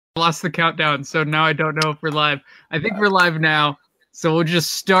lost the countdown, so now I don't know if we're live. I think we're live now, so we'll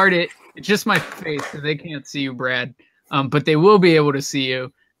just start it. It's just my face, so they can't see you, Brad, but they will be able to see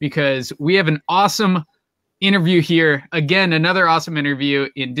you because we have an awesome interview here. Again, another awesome interview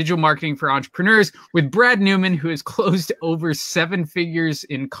in digital marketing for entrepreneurs with Brad Newman, who has closed over 7 figures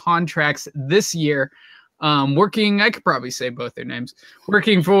in contracts this year. Working, I could probably say both their names,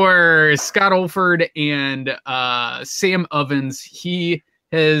 working for Scott Olford and Sam Ovens. He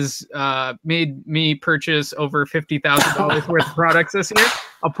has made me purchase over $50,000 worth of products this year.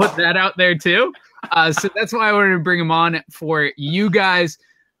 I'll put that out there too. So that's why I wanted to bring him on for you guys.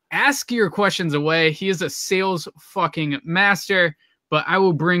 Ask your questions away. He is a sales fucking master, but I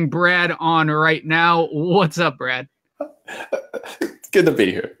will bring Brad on right now. What's up, Brad? Good to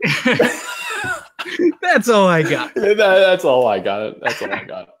be here. That's all I got. That's all I got. That's all I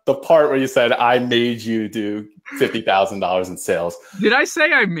got. The part where you said, I made you do $50,000 in sales. Did I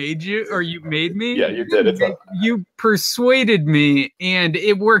say I made you or you made me? Yeah, you did. You persuaded me and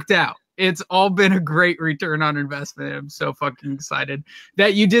it worked out. It's all been a great return on investment. I'm so fucking excited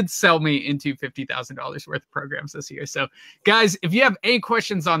that you did sell me into $50,000 worth of programs this year. So guys, if you have any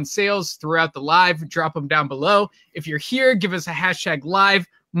questions on sales throughout the live, drop them down below. If you're here, give us a hashtag live.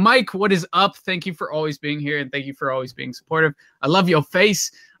 Mike, what is up? Thank you for always being here and thank you for always being supportive. I love your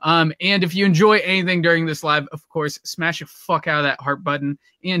face. And if you enjoy anything during this live, of course, smash the fuck out of that heart button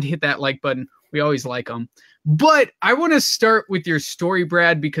and hit that like button. We always like them. But I want to start with your story,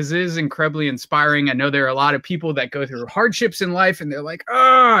 Brad, because it is incredibly inspiring. I know there are a lot of people that go through hardships in life and they're like,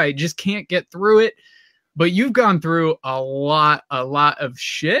 oh, I just can't get through it. But you've gone through a lot of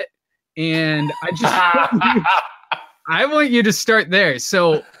shit. And I want you to start there.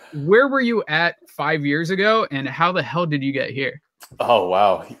 So where were you at 5 years ago and how the hell did you get here? Oh,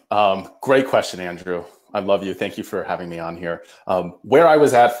 wow. Great question, Andrew. I love you. Thank you for having me on here. Where I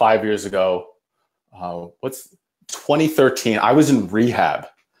was at 5 years ago, 2013, I was in rehab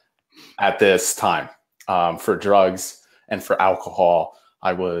at this time for drugs and for alcohol.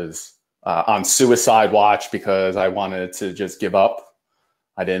 I was on suicide watch because I wanted to just give up.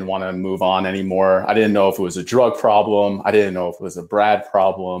 I didn't want to move on anymore. I didn't know if it was a drug problem. I didn't know if it was a Brad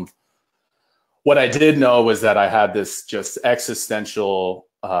problem. What I did know was that I had this just existential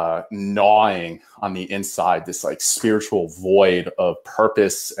gnawing on the inside, this like spiritual void of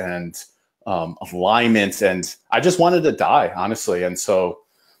purpose and alignment. And I just wanted to die, honestly. And so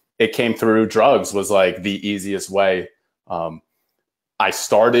it came through drugs was like the easiest way. I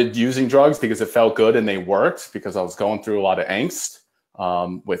started using drugs because it felt good and they worked because I was going through a lot of angst.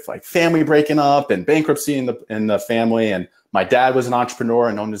 With like family breaking up and bankruptcy in the family. And my dad was an entrepreneur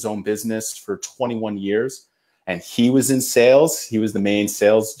and owned his own business for 21 years. And he was in sales. He was the main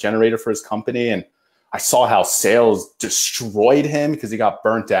sales generator for his company. And I saw how sales destroyed him because he got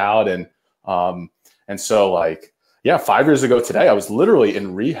burnt out. And so like, yeah, 5 years ago today, I was literally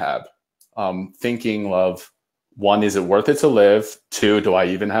in rehab, thinking of 1, is it worth it to live? 2, do I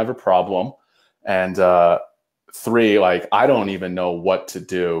even have a problem? And, 3, like, I don't even know what to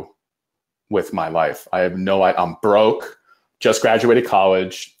do with my life. I'm broke, just graduated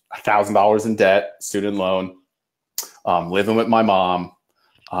college, $1,000 in debt, student loan, living with my mom,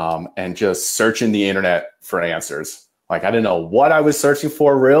 and just searching the internet for answers. Like, I didn't know what I was searching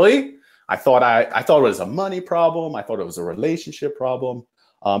for, really. I thought it was a money problem. I thought it was a relationship problem.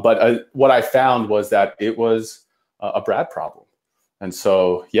 But what I found was that it was a Brad problem. And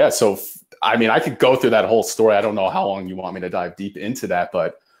so, yeah, I mean, I could go through that whole story. I don't know how long you want me to dive deep into that,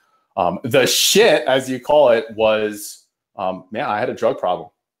 but the shit, as you call it, was, man, I had a drug problem.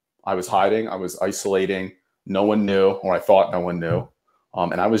 I was hiding. I was isolating. No one knew, or I thought no one knew.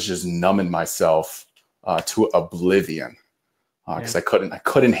 And I was just numbing myself to oblivion because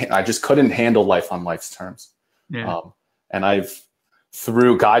I just couldn't handle life on life's terms. Yeah. And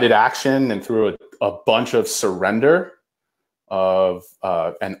through guided action and through a bunch of surrender, of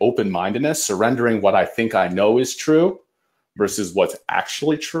an open-mindedness, surrendering what I think I know is true versus what's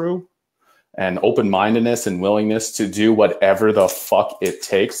actually true, and open-mindedness and willingness to do whatever the fuck it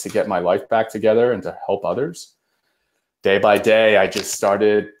takes to get my life back together and to help others. Day by day, I just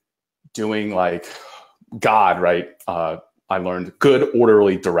started doing like God, right? I learned good,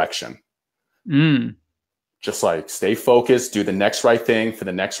 orderly direction. Just like stay focused, do the next right thing for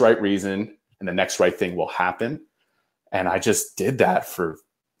the next right reason, and the next right thing will happen. And I just did that for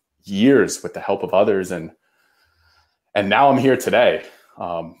years with the help of others. And now I'm here today.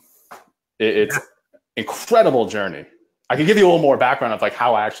 It's incredible journey. I can give you a little more background of like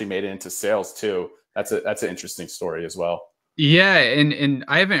how I actually made it into sales too. That's an interesting story as well. Yeah, and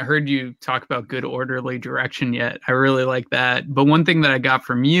I haven't heard you talk about good orderly direction yet. I really like that. But one thing that I got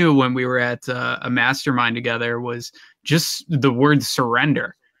from you when we were at a mastermind together was just the word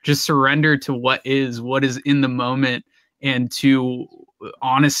surrender. Just surrender to what is in the moment, and to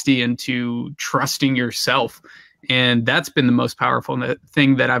honesty, and to trusting yourself. And that's been the most powerful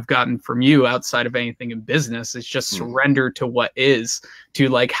thing that I've gotten from you outside of anything in business, is just surrender to what is, to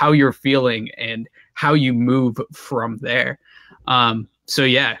like how you're feeling and how you move from there. So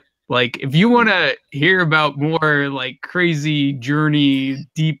yeah, like if you want to hear about more like crazy journey,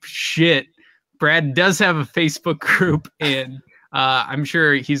 deep shit, Brad does have a Facebook group, and I'm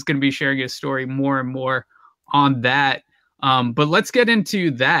sure he's going to be sharing his story more and more on that. But let's get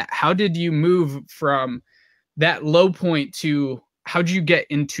into that. How did you move from that low point to how did you get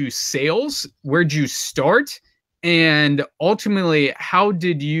into sales? Where'd you start? And ultimately, how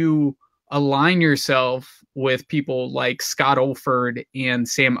did you align yourself with people like Scott Olford and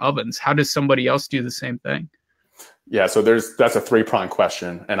Sam Ovens? How does somebody else do the same thing? Yeah, so that's a three-pronged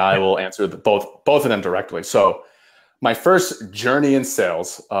question, and I will answer both of them directly. So my first journey in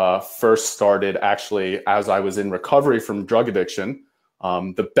sales first started actually as I was in recovery from drug addiction.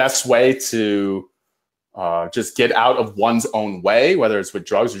 The best way to just get out of one's own way, whether it's with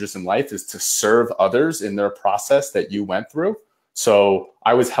drugs or just in life, is to serve others in their process that you went through. So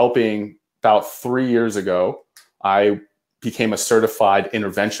I was helping about 3 years ago. I became a certified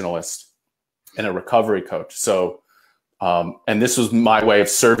interventionalist and a recovery coach. So, and this was my way of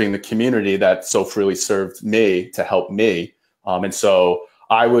serving the community that so freely served me to help me. And so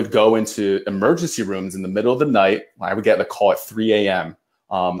I would go into emergency rooms in the middle of the night. I would get a call at 3 a.m.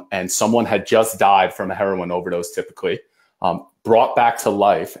 And someone had just died from a heroin overdose, typically, brought back to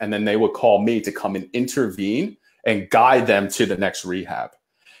life. And then they would call me to come and intervene and guide them to the next rehab.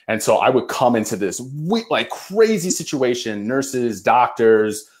 And so I would come into this like crazy situation, nurses,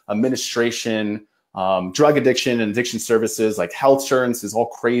 doctors, administration, drug addiction and addiction services, like health insurance is all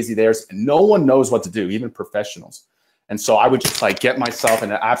crazy there. And no one knows what to do, even professionals. And so I would just like get myself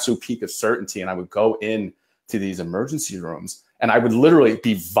in an absolute peak of certainty, and I would go in to these emergency rooms, and I would literally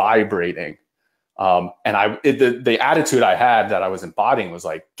be vibrating. And the attitude I had that I was embodying was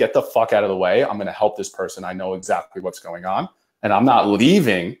like, get the fuck out of the way. I'm going to help this person. I know exactly what's going on, and I'm not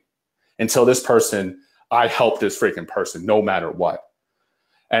leaving until I help this freaking person, no matter what.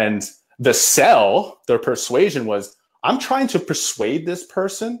 And their persuasion was, I'm trying to persuade this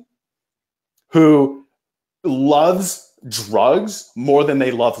person who loves drugs more than they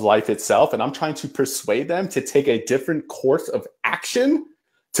love life itself. And I'm trying to persuade them to take a different course of action,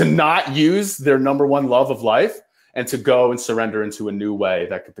 to not use their number one love of life, and to go and surrender into a new way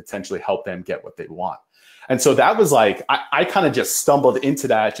that could potentially help them get what they want. And so that was like, I kind of just stumbled into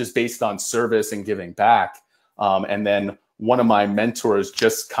that just based on service and giving back. And then one of my mentors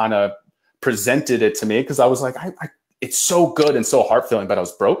just kind of presented it to me, because I was like, it's so good and so heart-filling, but I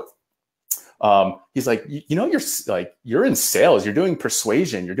was broke. He's like, you're in sales, you're doing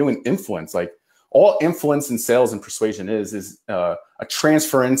persuasion, you're doing influence. Like, all influence in sales and persuasion is a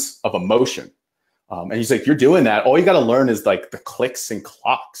transference of emotion. And he's like, you're doing that. All you got to learn is like the clicks and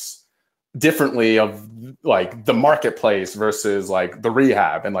clocks differently of like the marketplace versus like the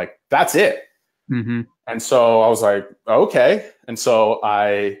rehab. And like, that's it. Mm-hmm. And so I was like, okay. And so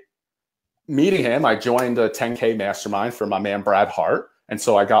meeting him, I joined a 10K mastermind for my man, Brad Hart. And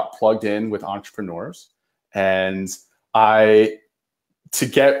so I got plugged in with entrepreneurs, and to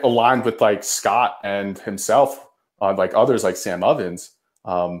get aligned with like Scott and himself, like others like Sam Ovens,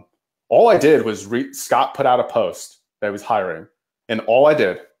 all I did was Scott put out a post that he was hiring, and all I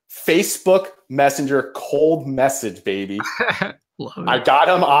did, Facebook Messenger, cold message, baby. I got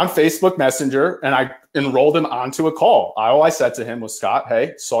him on Facebook Messenger, and I enrolled him onto a call. All I said to him was, Scott,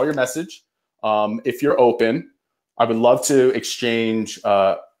 hey, saw your message. If you're open, I would love to exchange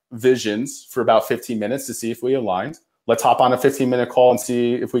visions for about 15 minutes to see if we aligned. Let's hop on a 15-minute call and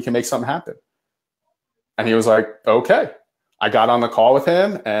see if we can make something happen. And he was like, okay. I got on the call with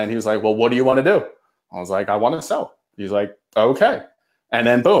him, and he was like, well, what do you want to do? I was like, I want to sell. He's like, okay. And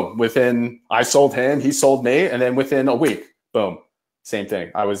then boom, I sold him, he sold me. And then within a week, boom, same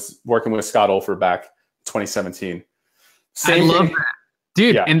thing. I was working with Scott Olford back 2017. I love that.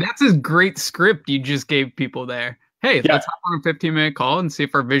 Dude, yeah. And that's a great script you just gave people there. Hey, let's hop on a 15-minute call and see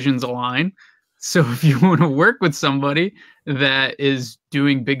if our visions align. So if you want to work with somebody that is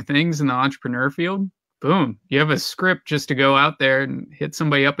doing big things in the entrepreneur field, boom, you have a script just to go out there and hit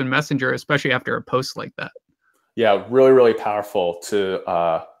somebody up in Messenger, especially after a post like that. Yeah, really, really powerful to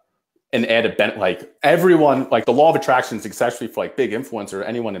an added benefit. Like everyone, like the law of attraction is especially for like big influencer or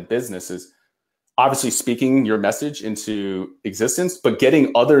anyone in business is, obviously speaking your message into existence, but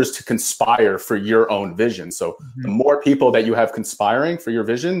getting others to conspire for your own vision. So the more people that you have conspiring for your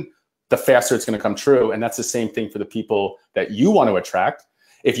vision, the faster it's going to come true. And that's the same thing for the people that you want to attract.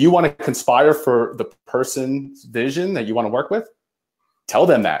 If you want to conspire for the person's vision that you want to work with, tell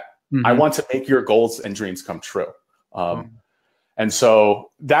them that. I want to make your goals and dreams come true. And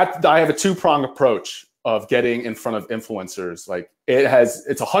so that I have a two-pronged approach of getting in front of influencers. Like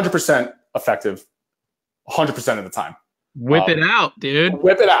it's 100% effective 100% of the time. Whip it out, dude.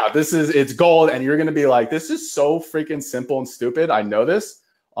 Whip it out. It's gold. And you're going to be like, this is so freaking simple and stupid. I know this.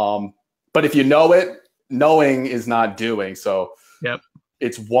 But if you know it, knowing is not doing. So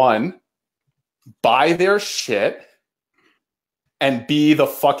it's one, buy their shit and be the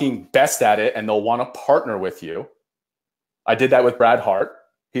fucking best at it. And they'll want to partner with you. I did that with Brad Hart.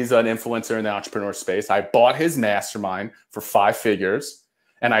 He's an influencer in the entrepreneur space. I bought his mastermind for 5 figures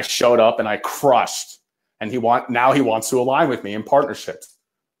and I showed up and I crushed. And now he wants to align with me in partnerships.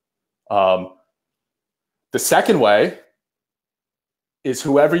 The second way is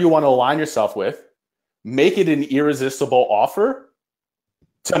whoever you want to align yourself with, make it an irresistible offer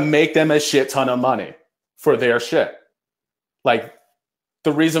to make them a shit ton of money for their shit. Like,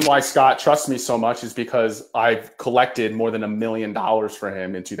 the reason why Scott trusts me so much is because I've collected more than $1 million for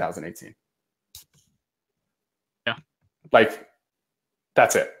him in 2018. Yeah. Like,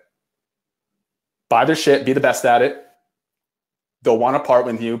 that's it. Buy their shit, be the best at it. They'll want to part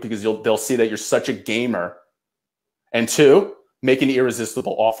with you because they'll see that you're such a gamer. And 2, make an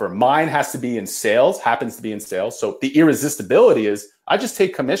irresistible offer. Mine happens to be in sales. So the irresistibility is I just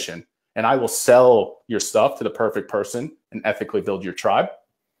take commission and I will sell your stuff to the perfect person and ethically build your tribe.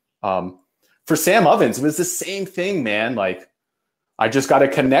 For Sam Ovens, it was the same thing, man. Like, I just got a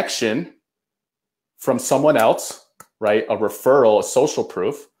connection from someone else, right? A referral, a social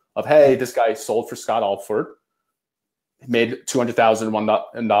proof of, hey, this guy sold for Scott Alford, made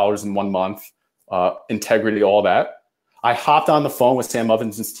 $200,000 in 1 month, integrity, all that. I hopped on the phone with Sam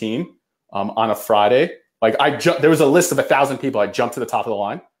Ovens' team on a Friday. Like, there was a list of 1,000 people. I jumped to the top of the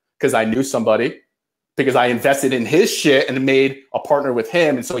line because I knew somebody, because I invested in his shit and made a partner with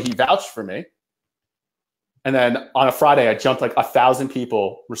him. And so he vouched for me. And then on a Friday, I jumped like 1,000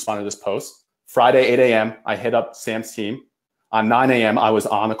 people responded to this post. Friday, 8 a.m., I hit up Sam's team. On 9 a.m., I was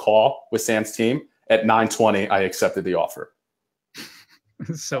on a call with Sam's team. At 9:20, I accepted the offer.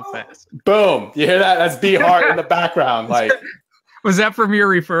 So fast. Boom. You hear that? That's B Hart in the background. Like, was that from your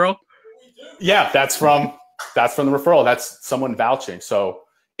referral? Yeah, that's from the referral. That's someone vouching. So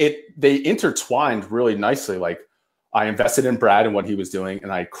they intertwined really nicely. Like, I invested in Brad and what he was doing,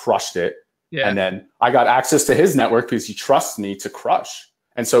 and I crushed it. Yeah. And then I got access to his network because he trusts me to crush.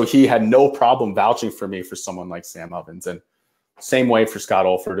 And so he had no problem vouching for me for someone like Sam Ovens. And same way for Scott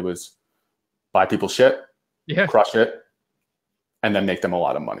Alford, it was buy people's shit, crush it, and then make them a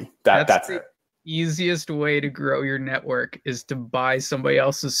lot of money. That's it. Easiest way to grow your network is to buy somebody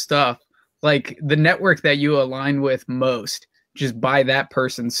else's stuff. Like, the network that you align with most, just buy that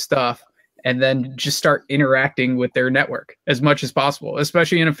person's stuff and then just start interacting with their network as much as possible,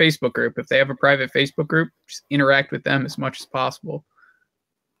 especially in a Facebook group. If they have a private Facebook group, just interact with them as much as possible.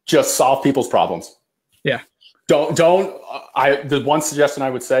 Just solve people's problems. Yeah. The one suggestion I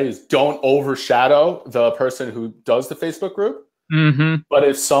would say is don't overshadow the person who does the Facebook group. But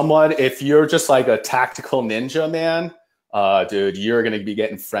if you're just like a tactical ninja, man, dude, you're going to be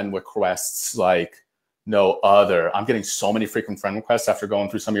getting friend requests like no other. I'm getting so many freaking friend requests after going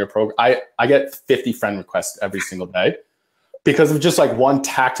through some of your programs. I get 50 friend requests every single day because of just like one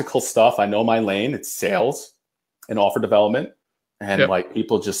tactical stuff. I know my lane. It's sales and offer development. And like,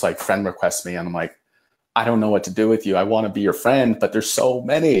 people just like friend request me. And I'm like, I don't know what to do with you. I want to be your friend, but there's so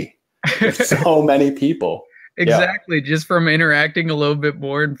many. There's so many people. Exactly. Yeah. Just from interacting a little bit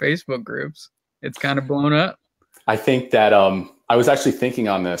more in Facebook groups, it's kind of blown up. I think that I was actually thinking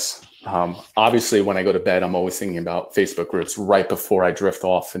on this. Obviously, when I go to bed, I'm always thinking about Facebook groups right before I drift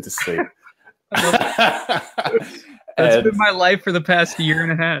off into sleep. That's been my life for the past year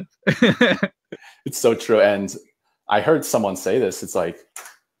and a half. It's so true. And I heard someone say this. It's like,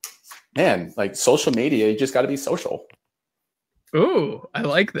 man, like, social media, you just got to be social. Ooh, I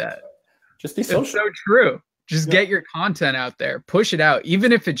like that. Just be social. It's so true. Just get your content out there. Push it out.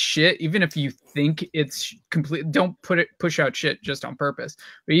 Even if it's shit, even if you think it's complete, don't push out shit just on purpose.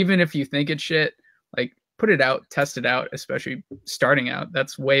 But even if you think it's shit, like, put it out, test it out, especially starting out.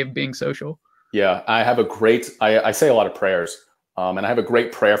 That's a way of being social. Yeah, I have I say a lot of prayers. And I have a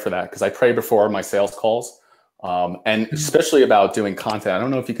great prayer for that because I pray before my sales calls. And especially about doing content. I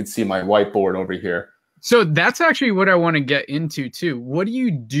don't know if you can see my whiteboard over here. So that's actually what I want to get into too. What do you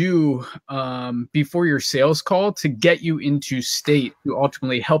do before your sales call to get you into state to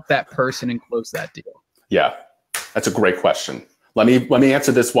ultimately help that person and close that deal? Yeah, that's a great question. Let me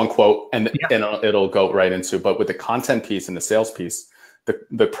answer this one quote, and Yeah. and it'll go right into. But with the content piece and the sales piece,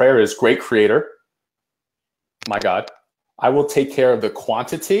 the prayer is, great creator, my God, I will take care of the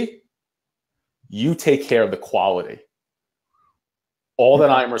quantity. You take care of the quality. All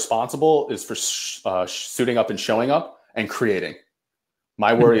that I am responsible is for suiting up and showing up and creating.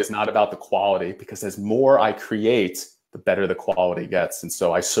 My worry is not about the quality, because as more I create, the better the quality gets. And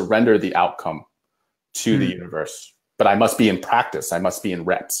so I surrender the outcome to the universe. But I must be in practice. I must be in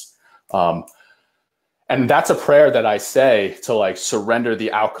reps. And that's a prayer that I say to like surrender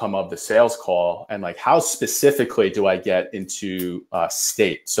the outcome of the sales call, and like how specifically do I get into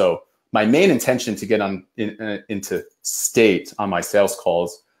state. So my main intention to get into state on my sales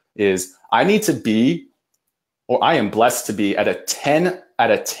calls is I need to be, or I am blessed to be, at a 10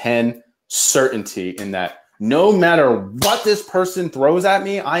 out of 10 certainty in that no matter what this person throws at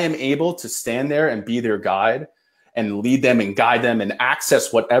me, I am able to stand there and be their guide and lead them and guide them and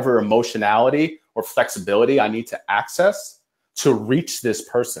access whatever emotionality or flexibility I need to access to reach this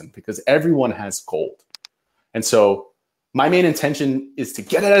person, because everyone has gold. And so my main intention is to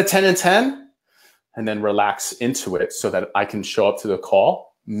get it at a 10 and 10 and then relax into it so that I can show up to the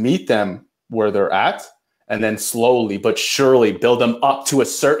call, meet them where they're at, and then slowly but surely build them up to a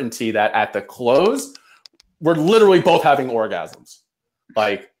certainty that at the close, we're literally both having orgasms.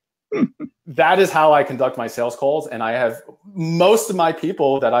 Like, that is how I conduct my sales calls. And I have most of my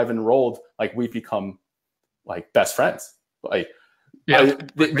people that I've enrolled, like we've become like best friends. Like, yeah.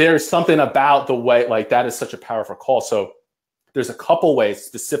 There's something about the way, like that is such a powerful call. So there's a couple ways,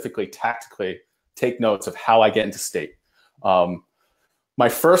 specifically tactically, take notes of how I get into state. My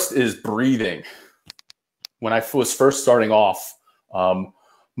first is breathing. When I was first starting off,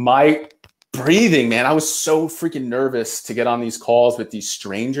 my breathing, man, I was so freaking nervous to get on these calls with these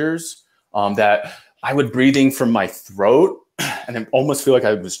strangers that I would breathing from my throat and I almost feel like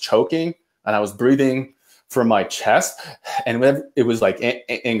I was choking, and I was breathing from my chest, and it was like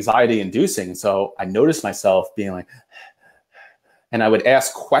anxiety inducing. So I noticed myself being like, and I would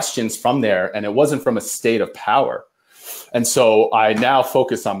ask questions from there, and it wasn't from a state of power. And so I now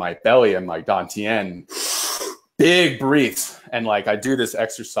focus on my belly and my dantian, big breaths. And like I do this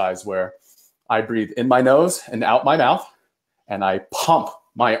exercise where I breathe in my nose and out my mouth, and I pump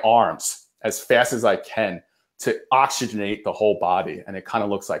my arms as fast as I can to oxygenate the whole body. And it kind of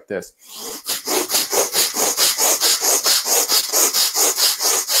looks like this.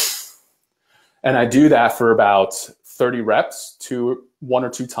 And I do that for about 30 reps, one or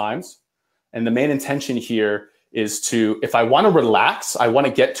two times. And the main intention here is to, if I want to relax, I want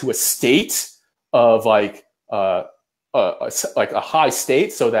to get to a state of like a high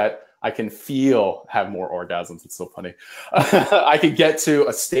state so that I can have more orgasms. It's so funny. I could get to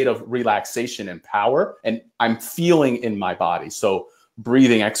a state of relaxation and power, and I'm feeling in my body. So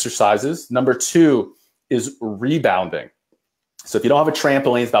breathing exercises. Number two is rebounding. So if you don't have a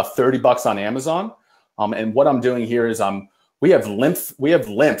trampoline, it's about $30 on Amazon. And what I'm doing here is we have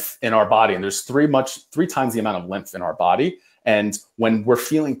lymph in our body, and there's three times the amount of lymph in our body. And when we're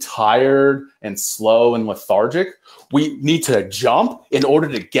feeling tired and slow and lethargic, we need to jump in order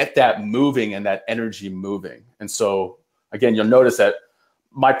to get that moving and that energy moving. And so again, you'll notice that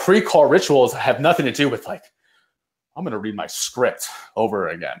my pre-call rituals have nothing to do with like, I'm going to read my script over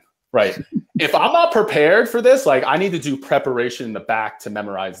again, right? If I'm not prepared for this, like I need to do preparation in the back to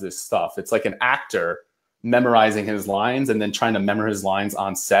memorize this stuff. It's like an actor memorizing his lines and then trying to memorize his lines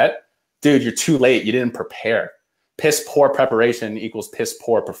on set. Dude, you're too late. You didn't prepare. Piss poor preparation equals piss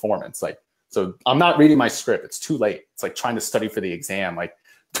poor performance. Like, so I'm not reading my script. It's too late. It's like trying to study for the exam, like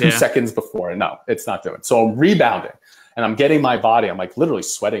 2 seconds before. No, it's not doing. So I'm rebounding and I'm getting my body. I'm like literally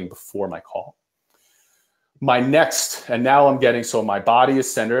sweating before my call. My next, and now I'm getting, so my body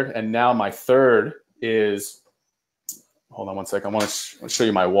is centered. And now my third is, hold on one second. I want to show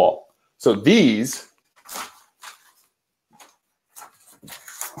you my wall. So these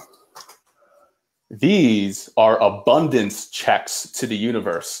are abundance checks to the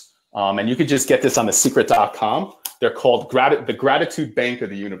universe. And you could just get this on thesecret.com. They're called the gratitude bank of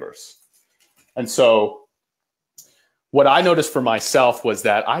the universe. And so what I noticed for myself was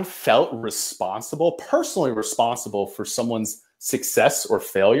that I felt personally responsible for someone's success or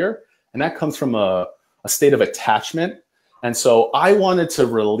failure. And that comes from a state of attachment. And so I wanted to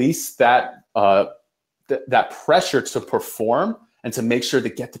release that pressure to perform and to make sure to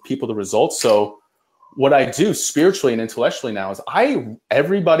get the people the results. So what I do spiritually and intellectually now is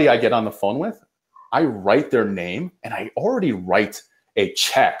everybody I get on the phone with, I write their name and I already write a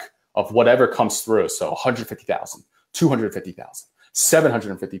check of whatever comes through. So 150,000, 250,000,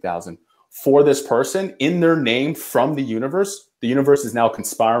 750,000 for this person in their name from the universe. The universe is now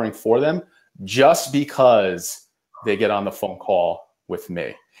conspiring for them just because they get on the phone call with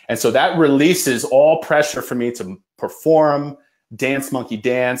me. And so that releases all pressure for me to perform, dance monkey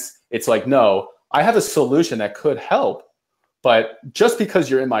dance. It's like, no, I have a solution that could help, but just because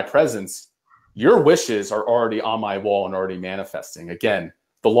you're in my presence, your wishes are already on my wall and already manifesting. Again,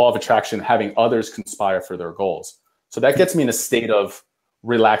 the law of attraction, having others conspire for their goals. So that gets me in a state of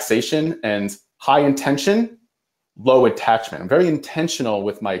relaxation and high intention, low attachment. I'm very intentional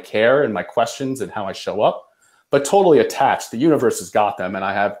with my care and my questions and how I show up, but totally attached. The universe has got them, and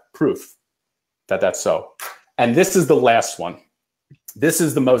I have proof that that's so. And this is the last one. This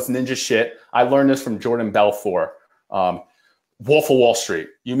is the most ninja shit. I learned this from Jordan Belfort, Wolf of Wall Street.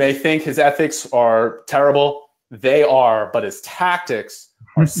 You may think his ethics are terrible. They are, but his tactics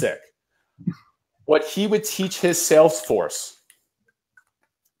are sick. What he would teach his sales force,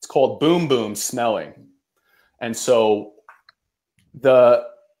 it's called boom, boom smelling. And so the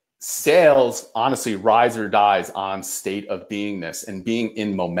sales honestly rise or dies on state of beingness and being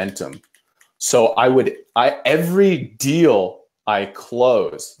in momentum. So every deal I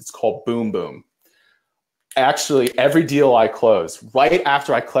close, it's called boom, boom. Actually, every deal I close, right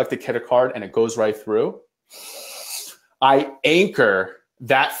after I collect the credit card and it goes right through, I anchor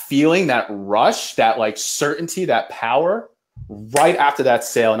that feeling, that rush, that like certainty, that power right after that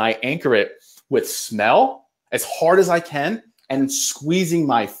sale. And I anchor it with smell as hard as I can and squeezing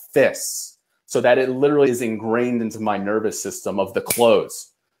my fists so that it literally is ingrained into my nervous system of the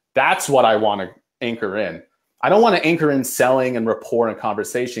close. That's what I want to anchor in. I don't want to anchor in selling and rapport and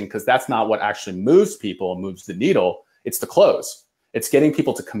conversation because that's not what actually moves people and moves the needle. It's the close. It's getting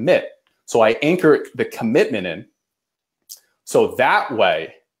people to commit. So I anchor the commitment in. So that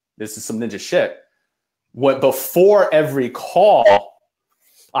way, this is some ninja shit. Before every call,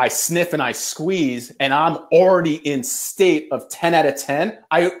 I sniff and I squeeze, and I'm already in state of 10 out of 10.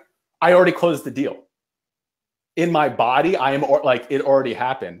 I already closed the deal. In my body, I am like, it already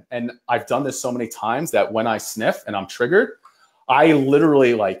happened. And I've done this so many times that when I sniff and I'm triggered, I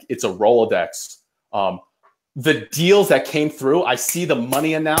literally like, it's a Rolodex. The deals that came through, I see the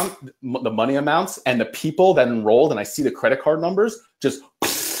money amounts and the people that enrolled, and I see the credit card numbers just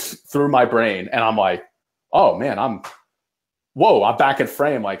through my brain. And I'm like, oh man, I'm back in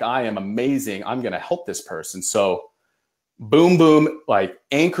frame. Like I am amazing. I'm going to help this person. So boom, boom, like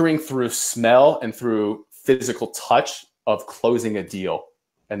anchoring through smell and through physical touch of closing a deal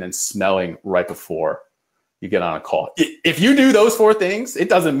and then smelling right before you get on a call. If you do those 4 things, it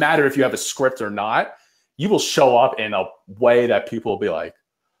doesn't matter if you have a script or not, you will show up in a way that people will be like,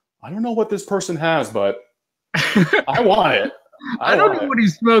 I don't know what this person has, but I want it. I don't know what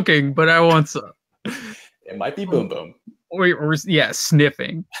he's smoking, but I want some. It might be boom, boom. Or yeah,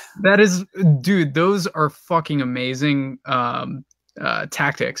 sniffing. That is, dude, those are fucking amazing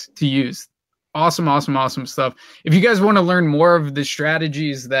tactics to use. Awesome stuff. If you guys want to learn more of the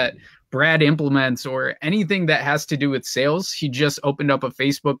strategies that Brad implements or anything that has to do with sales, he just opened up a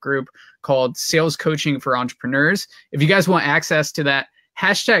Facebook group called Sales Coaching for Entrepreneurs. If you guys want access to that,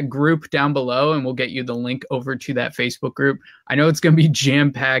 hashtag group down below and we'll get you the link over to that Facebook group. I know it's going to be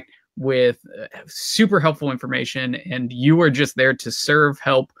jam-packed with super helpful information, and you are just there to serve,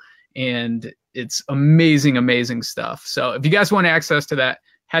 help, and it's amazing stuff. So if you guys want access to that,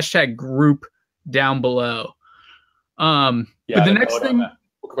 hashtag group down below. But the next thing,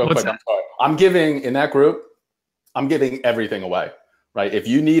 I'm giving in that group, I'm giving everything away, right? If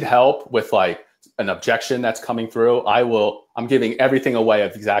you need help with like an objection that's coming through, I'm giving everything away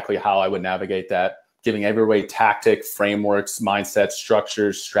of exactly how I would navigate that, giving every way tactic, frameworks, mindsets,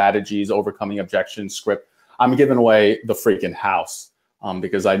 structures, strategies, overcoming objections, script. I'm giving away the freaking house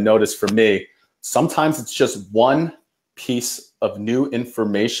because I noticed for me, sometimes it's just one piece of new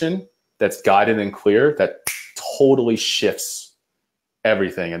information that's guided and clear that totally shifts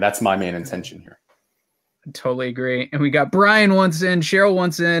everything. And that's my main intention here. I totally agree. And we got Brian once in, Cheryl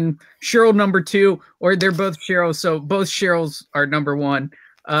once in, Cheryl number 2, or they're both Cheryl. So both Cheryls are number 1.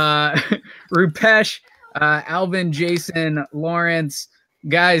 Rupesh, Alvin, Jason, Lawrence,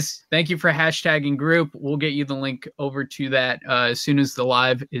 guys, thank you for hashtagging group. We'll get you the link over to that as soon as the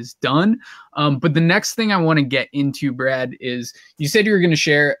live is done. But the next thing I want to get into, Brad, is you said you were going to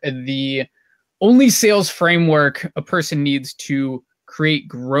share the only sales framework a person needs to create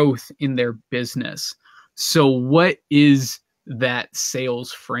growth in their business. So what is that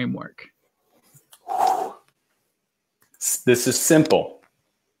sales framework? This is simple.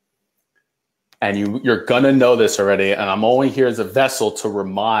 And you're going to know this already. And I'm only here as a vessel to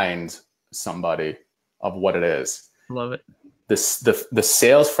remind somebody of what it is. Love it. The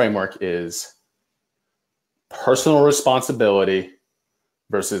sales framework is personal responsibility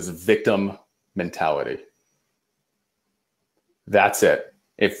versus victim mentality. That's it.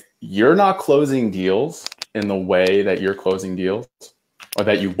 If you're not closing deals in the way that you're closing deals or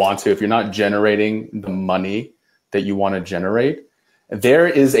that you want to, if you're not generating the money that you want to generate, there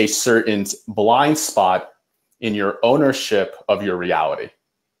is a certain blind spot in your ownership of your reality,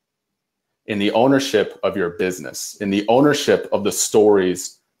 in the ownership of your business, in the ownership of the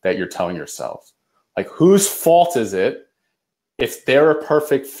stories that you're telling yourself. Like, whose fault is it if they're a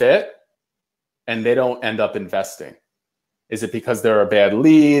perfect fit and they don't end up investing? Is it because they're a bad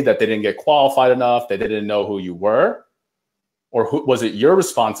lead, that they didn't get qualified enough, they didn't know who you were? Or was it your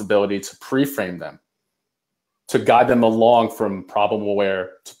responsibility to pre-frame them, to guide them along from problem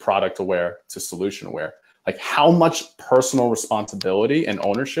aware to product aware to solution aware? Like, how much personal responsibility and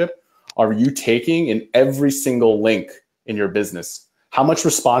ownership are you taking in every single link in your business? How much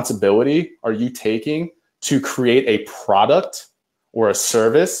responsibility are you taking to create a product or a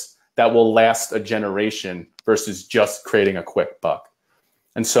service that will last a generation versus just creating a quick buck?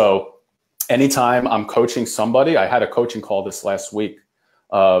 And so anytime I'm coaching somebody, I had a coaching call this last week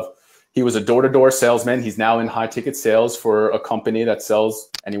of, he was a door-to-door salesman. He's now in high ticket sales for a company that sells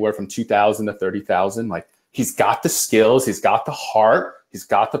anywhere from 2,000 to 30,000. Like, he's got the skills, he's got the heart, he's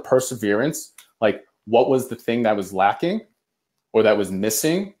got the perseverance. Like, what was the thing that was lacking or that was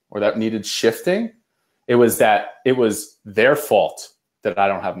missing or that needed shifting? It was that it was their fault that I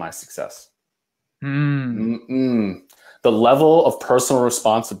don't have my success. The level of personal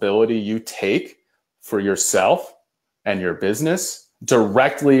responsibility you take for yourself and your business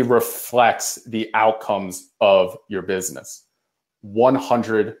directly reflects the outcomes of your business.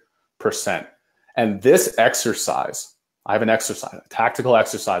 100%. And this exercise, I have an exercise, a tactical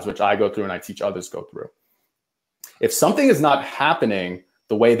exercise, which I go through and I teach others go through. If something is not happening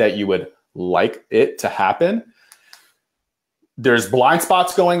the way that you would like it to happen, there's blind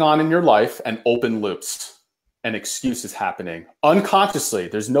spots going on in your life and open loops and excuses happening unconsciously.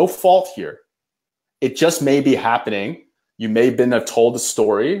 There's no fault here. It just may be happening. You may have been told a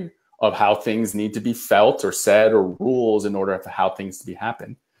story of how things need to be felt or said, or rules in order for how things to be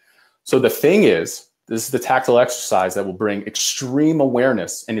happen. So the thing is, this is the tactile exercise that will bring extreme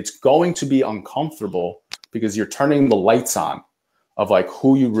awareness, and it's going to be uncomfortable because you're turning the lights on of like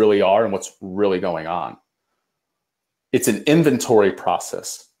who you really are and what's really going on. It's an inventory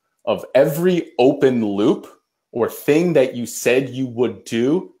process of every open loop or thing that you said you would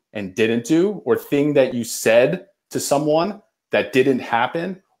do and didn't do, or thing that you said to someone that didn't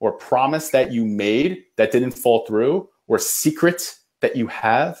happen, or promise that you made that didn't fall through, or secret that you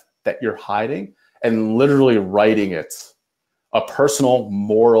have that you're hiding, and literally writing it, a personal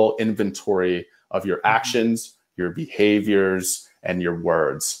moral inventory of your actions, your behaviors, and your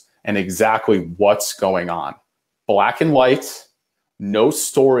words, and exactly what's going on. Black and white, no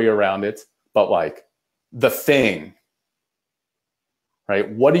story around it, but like the thing, right?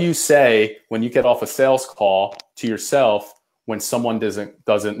 What do you say when you get off a sales call to yourself when someone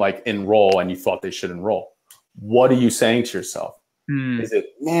doesn't like enroll and you thought they should enroll? What are you saying to yourself? Is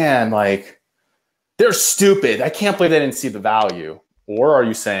it, man, like, they're stupid, I can't believe they didn't see the value? Or are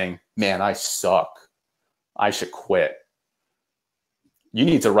you saying, man, I suck, I should quit? You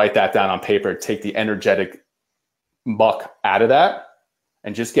need to write that down on paper, take the energetic muck out of that,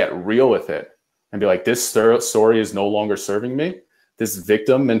 and just get real with it and be like, this story is no longer serving me. This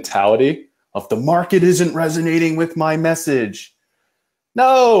victim mentality of the market isn't resonating with my message.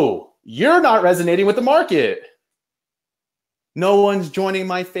 No, you're not resonating with the market. No one's joining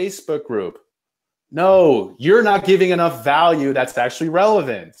my Facebook group. No, you're not giving enough value that's actually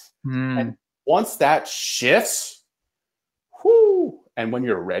relevant. And once that shifts, and when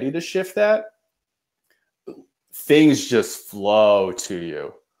you're ready to shift that, things just flow to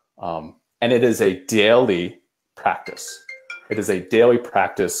you. And it is a daily practice. It is a daily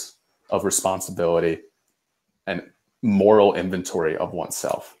practice of responsibility and moral inventory of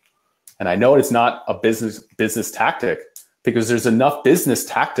oneself. And I know it's not a business tactic, because there's enough business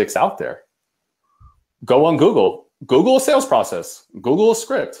tactics out there. Go on Google. Google a sales process. Google a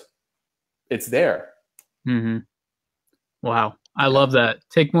script. It's there. Wow. I love that.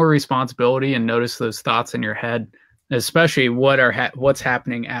 Take more responsibility and notice those thoughts in your head, especially what's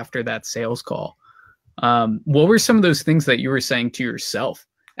happening after that sales call. What were some of those things that you were saying to yourself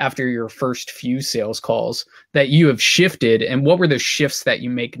after your first few sales calls that you have shifted, and what were the shifts that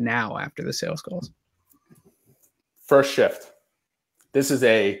you make now after the sales calls? First shift. This is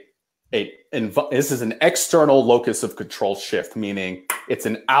a this is an external locus of control shift, meaning it's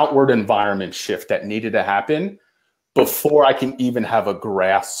an outward environment shift that needed to happen before I can even have a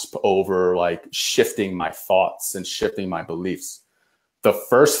grasp over like shifting my thoughts and shifting my beliefs. The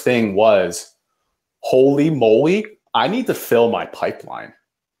first thing was, holy moly, I need to fill my pipeline.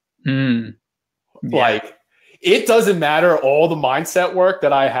 Yeah. Like, it doesn't matter all the mindset work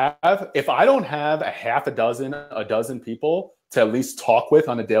that I have. If I don't have a dozen people to at least talk with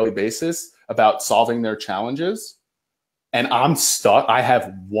on a daily basis about solving their challenges, and I'm stuck, I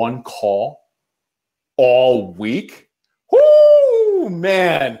have one call all week. Whoo,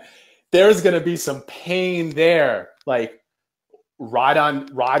 man, there's going to be some pain there. Like, ride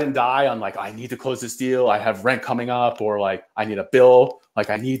and die on like, I need to close this deal. I have rent coming up, or like I need a bill. Like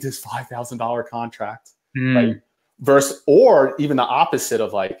I need this $5,000 contract. Right? Or even the opposite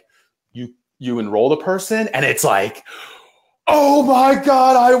of like you enroll the person and it's like, oh my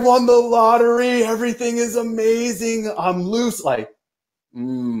God, I won the lottery. Everything is amazing. I'm loose. Like,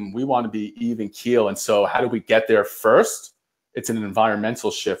 we want to be even keel. And so how do we get there first? It's an environmental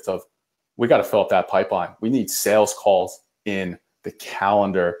shift of, we got to fill up that pipeline. We need sales calls in the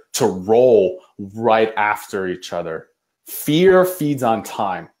calendar to roll right after each other. Fear feeds on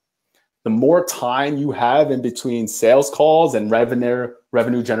time. The more time you have in between sales calls and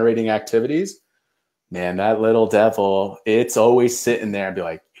revenue generating activities, man, that little devil, it's always sitting there and be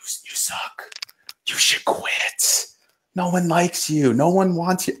like, you suck. You should quit. No one likes you. No one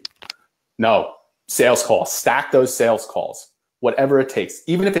wants you. No, sales calls. Stack those sales calls. Whatever it takes.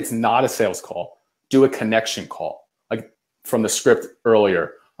 Even if it's not a sales call, do a connection call. Like from the script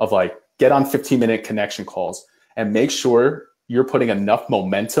earlier of like, get on 15-minute connection calls and make sure you're putting enough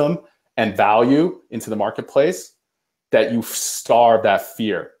momentum and value into the marketplace that you starve that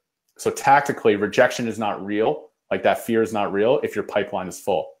fear. So tactically, rejection is not real. Like that fear is not real if your pipeline is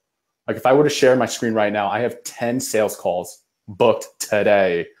full. Like if I were to share my screen right now, I have 10 sales calls booked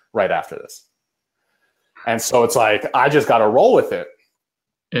today right after this. And so it's like, I just got to roll with it.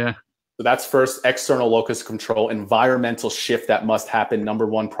 Yeah. So that's first, external locus of control, environmental shift that must happen. Number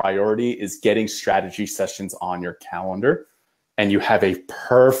one priority is getting strategy sessions on your calendar. And you have a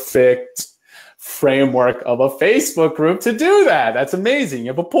perfect framework of a Facebook group to do that. That's amazing. You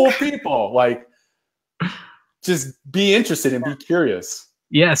have a pool of people. Like, just be interested and be curious.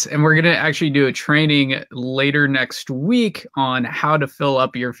 Yes, and we're going to actually do a training later next week on how to fill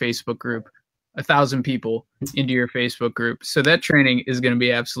up your Facebook group, 1,000 people into your Facebook group. So that training is going to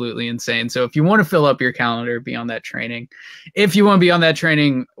be absolutely insane. So if you want to fill up your calendar, be on that training. If you want to be on that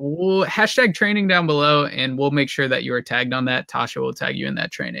training, we'll hashtag training down below, and we'll make sure that you are tagged on that. Tasha will tag you in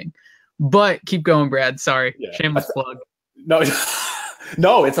that training. But keep going, Brad. Sorry, yeah. Shameless plug. No,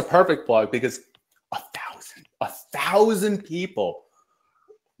 no, it's a perfect plug because 1,000 people.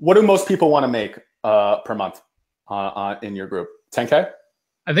 What do most people want to make per month in your group? 10K?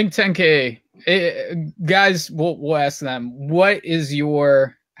 I think 10K. Guys, we'll ask them,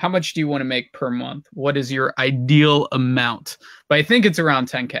 how much do you want to make per month? What is your ideal amount? But I think it's around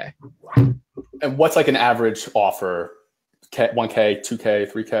 10K. And what's like an average offer? 1K,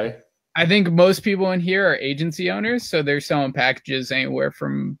 2K, 3K? I think most people in here are agency owners, so they're selling packages anywhere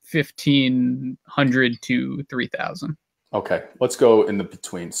from 1,500 to 3,000. Okay, let's go in the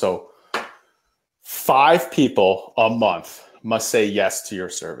between. So 5 people a month must say yes to your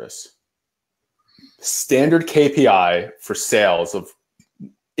service. Standard KPI for sales of,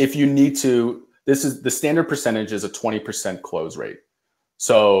 if you need to, this is the standard percentage is a 20% close rate.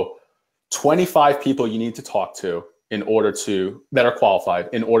 So 25 people you need to talk to in order to, that are qualified,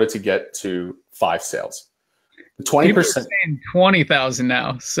 in order to get to 5 sales. 20%. 20,000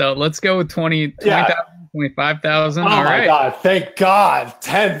 now. So let's go with 20,000, yeah. 25,000. Oh all my right. God. Thank God.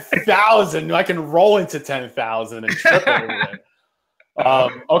 10,000. I can roll into 10,000 and triple it.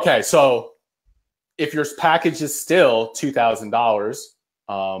 Okay. So if your package is still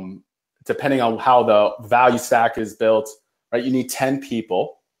 $2,000, depending on how the value stack is built, right? You need 10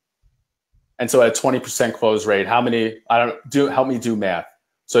 people. And so at a 20% close rate, help me do math.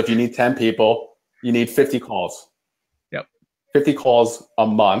 So if you need 10 people, you need 50 calls. Yep. 50 calls a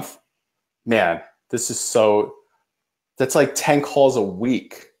month. Man, that's like 10 calls a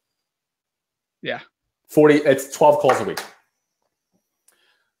week. Yeah. It's 12 calls a week.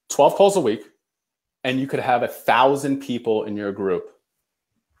 12 calls a week. And you could have 1,000 people in your group.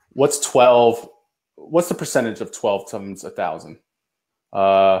 What's the percentage of 12 times 1,000?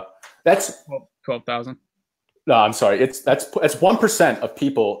 That's 12,000. No, I'm sorry. That's 1% of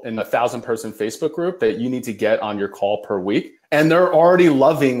people in the 1,000-person Facebook group that you need to get on your call per week, and they're already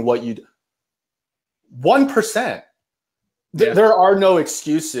loving what you do. 1%. Yeah. There are no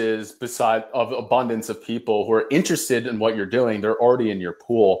excuses beside of abundance of people who are interested in what you're doing. They're already in your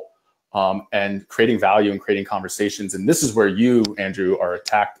pool, and creating value and creating conversations. And this is where you, Andrew, are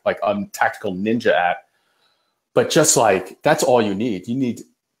tactical ninja at. But just like, that's all you need. You need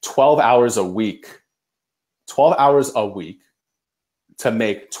 12 hours a week, 12 hours a week to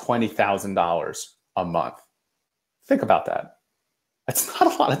make $20,000 a month. Think about that. That's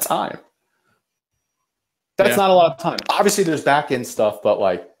not a lot of time. That's not a lot of time. Obviously, there's back end stuff, but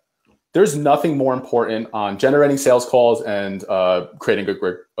like, there's nothing more important on generating sales calls and creating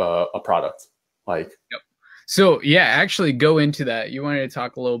a product. Like, yep. So yeah, actually go into that. You wanted to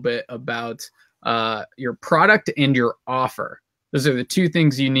talk a little bit about your product and your offer. Those are the two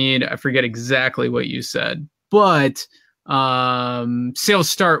things you need. I forget exactly what you said, but sales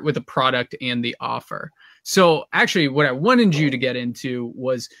start with the product and the offer. So actually what I wanted you to get into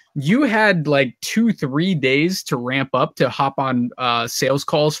was you had like 2-3 days to ramp up to hop on sales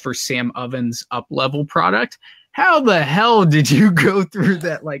calls for Sam Oven's up level product. How the hell did you go through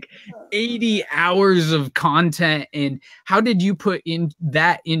that like 80 hours of content, and how did you put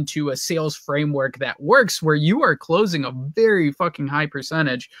into a sales framework that works where you are closing a very fucking high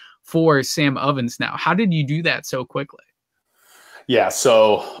percentage for Sam Ovens now? How did you do that so quickly? Yeah,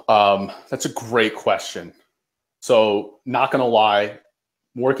 so that's a great question. So not gonna lie,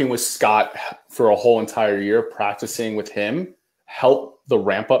 working with Scott for a whole entire year, practicing with him helped the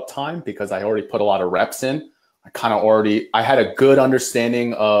ramp up time because I already put a lot of reps in. I had a good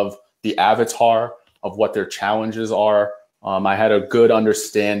understanding of the avatar, of what their challenges are. I had a good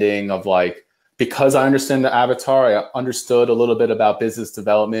understanding of like, because I understand the avatar, I understood a little bit about business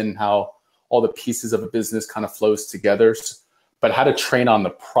development and how all the pieces of a business kind of flows together. But how to train on the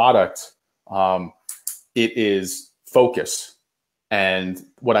product, it is focus. And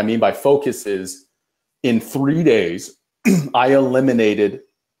what I mean by focus is in 3 days, I eliminated,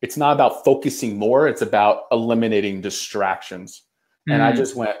 it's not about focusing more, it's about eliminating distractions. And I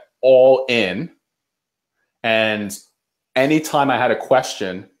just went all in. And anytime I had a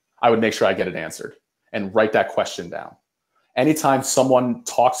question, I would make sure I get it answered and write that question down. Anytime someone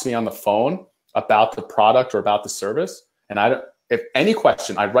talks to me on the phone about the product or about the service, and if any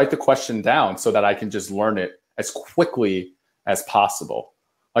question, I write the question down so that I can just learn it as quickly as possible.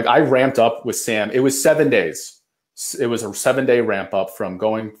 Like I ramped up with Sam. It was 7 days. It was a 7-day ramp up from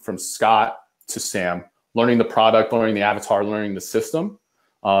going from Scott to Sam, learning the product, learning the avatar, learning the system.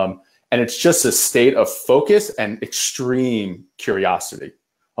 And it's just a state of focus and extreme curiosity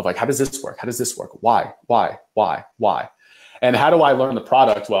of like, how does this work? How does this work? Why? And how do I learn the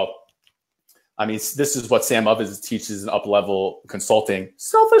product? Well, I mean, this is what Sam Ovens teaches in up-level consulting,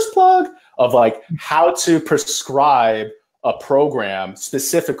 selfish plug, of like how to prescribe a program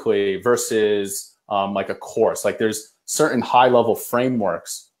specifically versus like a course. Like there's certain high-level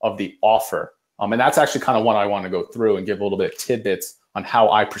frameworks of the offer. And that's actually kind of what I want to go through and give a little bit of tidbits on how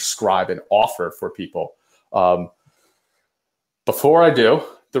I prescribe an offer for people. Before I do,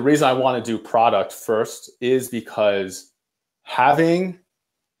 the reason I want to do product first is because having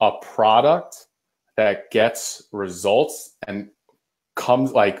a product that gets results and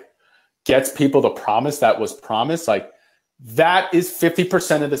gets people the promise that was promised, like that is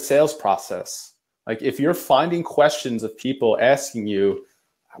 50% of the sales process. Like if you're finding questions of people asking you,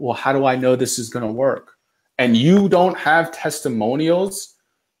 well, how do I know this is going to work? And you don't have testimonials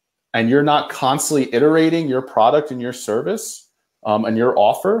and you're not constantly iterating your product and your service and your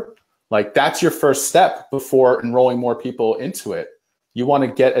offer, like that's your first step before enrolling more people into it. You want to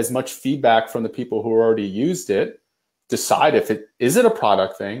get as much feedback from the people who already used it, decide if is it a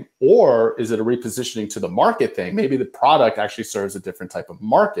product thing or is it a repositioning to the market thing? Maybe the product actually serves a different type of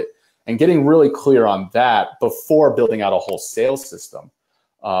market, and getting really clear on that before building out a whole sales system.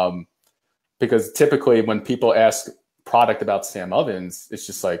 Because typically when people ask product about Sam Ovens, it's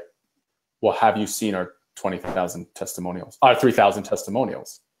just like, well, have you seen our 20,000 testimonials, our 3,000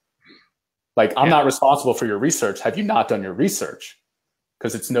 testimonials? Like, I'm not responsible for your research. Have you not done your research?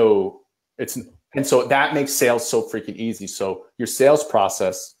 Because and so that makes sales so freaking easy. So your sales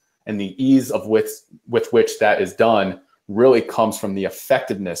process and the ease of with which that is done really comes from the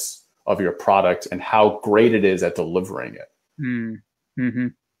effectiveness of your product and how great it is at delivering it. Mm-hmm.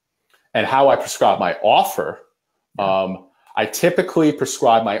 And how I prescribe my offer, I typically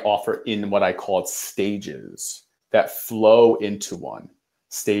prescribe my offer in what I call stages that flow into one.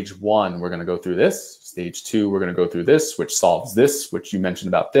 Stage 1, we're going to go through this. Stage 2, we're going to go through this, which solves this, which you mentioned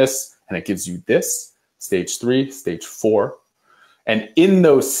about this, and it gives you this. Stage 3, stage 4. And in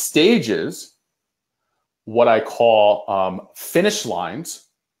those stages, what I call finish lines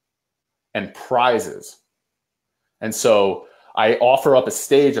and prizes. And so I offer up a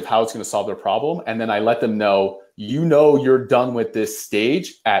stage of how it's going to solve their problem. And then I let them know, you're done with this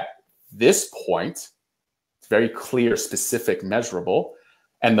stage at this point. It's very clear, specific, measurable.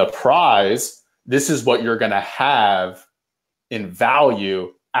 And the prize, this is what you're going to have in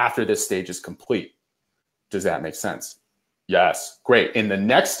value after this stage is complete. Does that make sense? Yes. Great. In the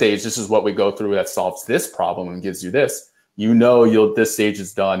next stage, this is what we go through that solves this problem and gives you this. This stage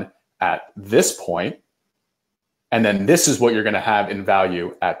is done at this point. And then this is what you're going to have in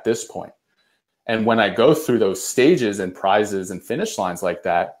value at this point. And when I go through those stages and prizes and finish lines like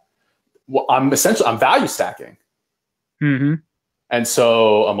that, well, I'm value stacking. Mm-hmm. And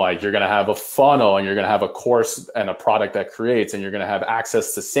so I'm like, you're going to have a funnel and you're going to have a course and a product that creates, and you're going to have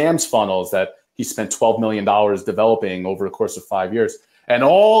access to Sam's funnels that he spent $12 million developing over the course of 5 years. And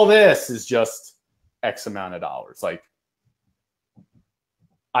all this is just X amount of dollars. Like,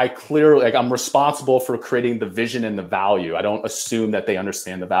 I'm responsible for creating the vision and the value. I don't assume that they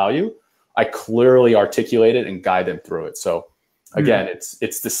understand the value. I clearly articulate it and guide them through it. So again,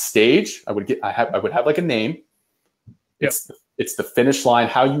 it's the stage. I would have like a name. Yep. It's the finish line,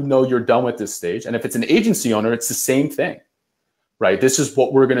 how you're done with this stage. And if it's an agency owner, it's the same thing, right? This is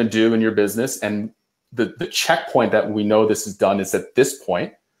what we're going to do in your business. And the checkpoint that we know this is done is at this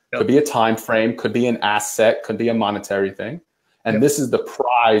point. Yep. Could be a time frame, could be an asset, could be a monetary thing. And this is the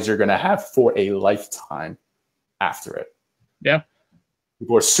prize you're going to have for a lifetime after it. Yeah.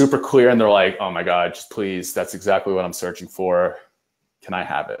 People are super clear and they're like, oh my God, just please, that's exactly what I'm searching for. Can I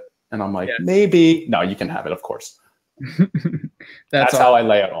have it? And I'm like, maybe. No, you can have it, of course. That's how I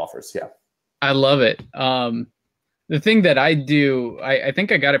lay out offers. Yeah. I love it. The thing that I do, I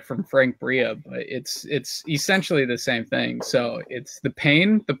think I got it from Frank Bria, but it's essentially the same thing. So it's the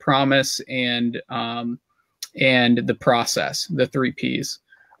pain, the promise, and the process, the 3 Ps.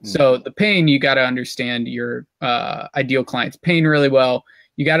 So the pain, you got to understand your ideal client's pain really well.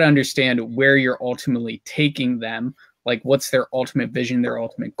 You got to understand where you're ultimately taking them, like what's their ultimate vision, their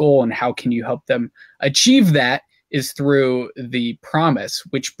ultimate goal, and how can you help them achieve that is through the promise,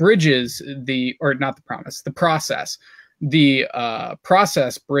 which bridges the process. The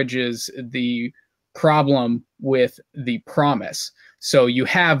process bridges the problem with the promise. So you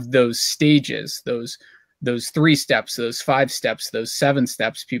have those stages, those 3 steps, those 5 steps, those 7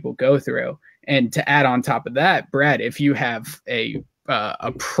 steps people go through. And to add on top of that, Brad, if you have a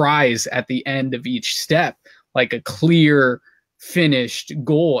prize at the end of each step, like a clear finished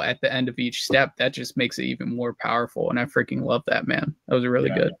goal at the end of each step, that just makes it even more powerful. And I freaking love that, man. That was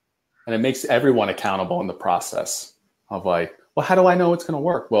really good. And it makes everyone accountable in the process of like, well, how do I know it's going to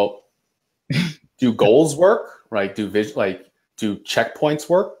work? Well, do goals work? Right? Do checkpoints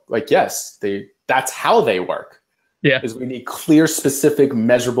work? Like, yes, that's how they work. Yeah. Is we need clear, specific,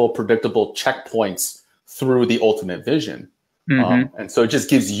 measurable, predictable checkpoints through the ultimate vision. Mm-hmm. And so it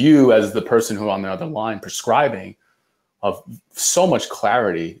just gives you, as the person who on the other line prescribing, of so much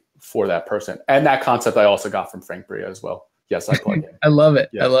clarity for that person. And that concept I also got from Frank Bria as well. Yes, I plug in. I love it.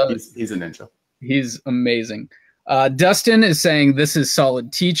 Yeah, I love it. He's a ninja. He's amazing. Dustin is saying this is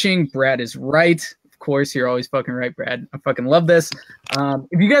solid teaching. Brad is right. Of course, you're always fucking right, Brad. I fucking love this.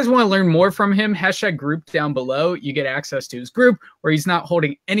 If you guys want to learn more from him, #group down below. You get access to his group where he's not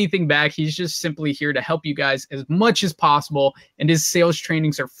holding anything back. He's just simply here to help you guys as much as possible. And his sales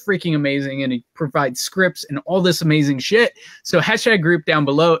trainings are freaking amazing. And he provides scripts and all this amazing shit. So #group down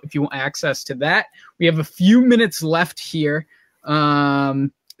below if you want access to that. We have a few minutes left here.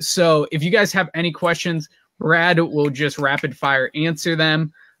 So if you guys have any questions, Brad will just rapid fire answer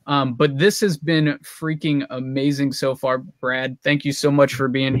them. But this has been freaking amazing so far, Brad. Thank you so much for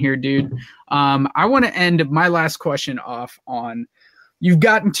being here, dude. I want to end my last question off on, you've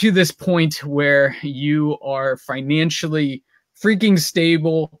gotten to this point where you are financially freaking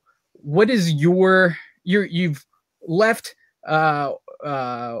stable. What is you've left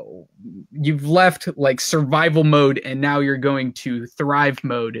like survival mode and now you're going to thrive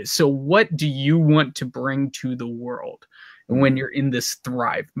mode. So what do you want to bring to the world when you're in this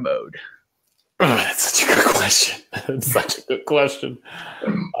thrive mode? Oh, that's such a good question. That's such a good question.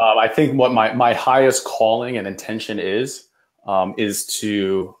 I think what my highest calling and intention is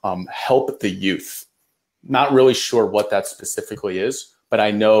to help the youth. Not really sure what that specifically is, but I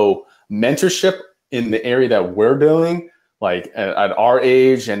know mentorship in the area that we're doing, like at our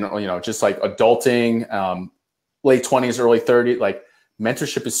age and, just like adulting, late 20s, early 30s, like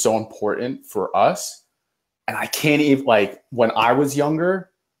mentorship is so important for us. And I can't even, like, when I was younger,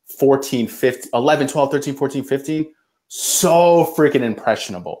 14, 15, 11, 12, 13, 14, 15, so freaking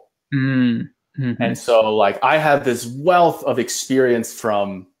impressionable. Mm-hmm. And so, like, I have this wealth of experience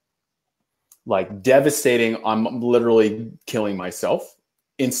from like devastating. I'm literally killing myself.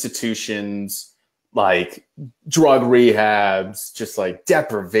 Institutions, like drug rehabs, just like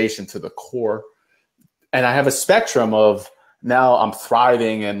deprivation to the core. And I have a spectrum of now I'm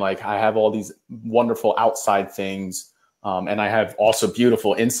thriving and like I have all these wonderful outside things. And I have also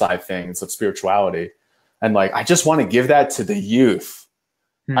beautiful inside things of spirituality. And like, I just want to give that to the youth.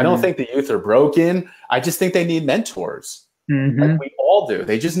 Mm-hmm. I don't think the youth are broken. I just think they need mentors. Mm-hmm. Like we all do.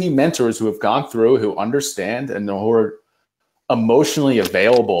 They just need mentors who have gone through, who understand, and who are emotionally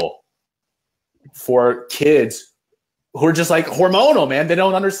available for kids who are just like hormonal, man. They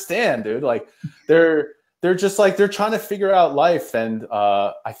don't understand, dude. Like they're just like, they're trying to figure out life. And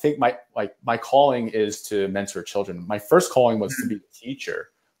I think my calling is to mentor children. My first calling was to be a teacher,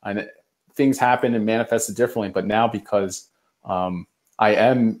 and things happen and manifested differently. But now because I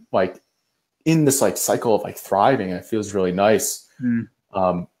am like in this like cycle of like thriving, and it feels really nice. Man,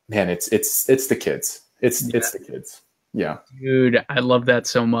 it's the kids. It's the kids. Yeah. Dude, I love that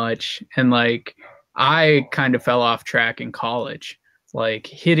so much. And like, I kind of fell off track in college, like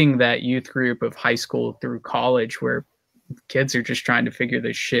hitting that youth group of high school through college where kids are just trying to figure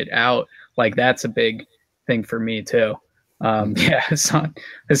this shit out. Like that's a big thing for me too. Yeah,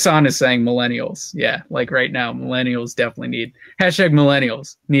 Hassan is saying millennials. Yeah, like right now, millennials definitely need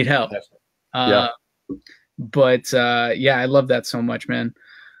 #millennials need help. Yeah. But yeah, I love that so much, man.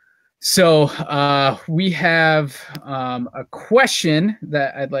 So we have a question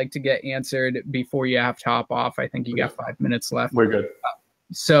that I'd like to get answered before you have to hop off. I think you got 5 minutes left. We're good.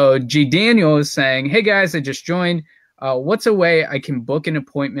 So G Daniel is saying, hey guys, I just joined. What's a way I can book an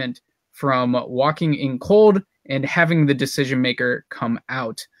appointment from walking in cold and having the decision maker come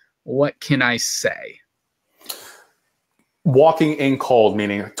out? What can I say? Walking in cold,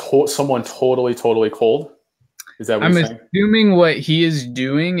 meaning someone totally cold? Is that what I'm you're saying? assuming what he is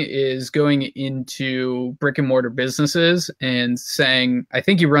doing is going into brick and mortar businesses and saying, I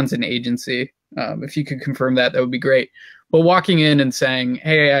think he runs an agency. If you could confirm that, that would be great. But walking in and saying,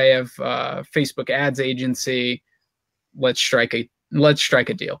 hey, I have a Facebook ads agency. Let's strike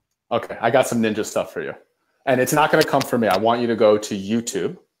a deal. Okay, I got some ninja stuff for you. And it's not going to come from me. I want you to go to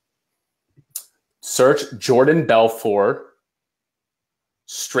YouTube, search Jordan Belfort,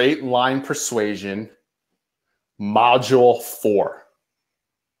 Straight Line Persuasion, Module 4.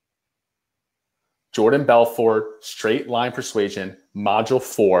 Jordan Belfort, Straight Line Persuasion, Module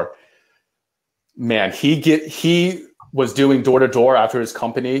 4. Man, he was doing door-to-door after his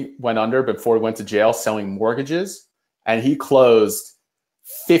company went under before he went to jail selling mortgages. And he closed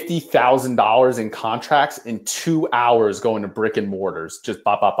 $50,000 in contracts in 2 hours going to brick and mortars, just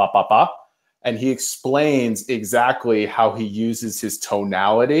bop, bop, bop, bop, bop. And he explains exactly how he uses his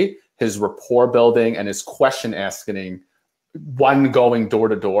tonality, his rapport building, and his question asking, one going door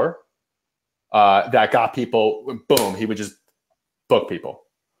to door, that got people, boom, he would just book people.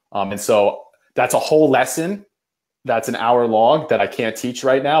 And so that's a whole lesson. That's an hour long that I can't teach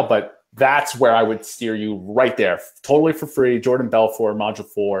right now, but that's where I would steer you right there. Totally for free. Jordan Belfort, Module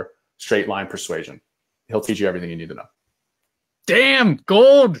 4, Straight Line Persuasion. He'll teach you everything you need to know. Damn,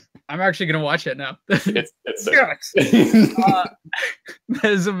 gold. I'm actually going to watch it now. It's yes. That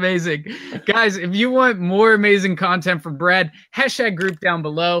is amazing. Guys, if you want more amazing content from Brad, #group down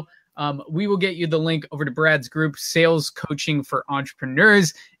below. We will get you the link over to Brad's group, Sales Coaching for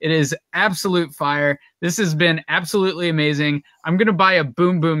Entrepreneurs. It is absolute fire. This has been absolutely amazing. I'm going to buy a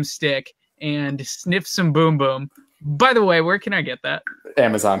boom boom stick and sniff some boom boom. By the way, where can I get that?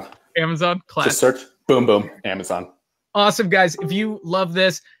 Amazon. Amazon? Classic. Just search boom boom, Amazon. Awesome, guys. If you love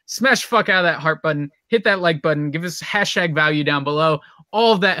this, smash the fuck out of that heart button, hit that like button, give us #value down below.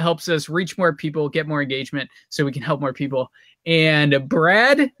 All of that helps us reach more people, get more engagement so we can help more people. And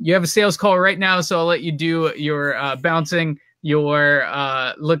Brad, you have a sales call right now, so I'll let you do your bouncing, your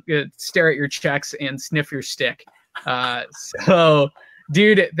stare at your checks and sniff your stick. So,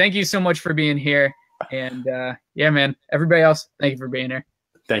 dude, thank you so much for being here. And yeah, man, everybody else, thank you for being here.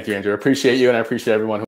 Thank you, Andrew. I appreciate you, and I appreciate everyone who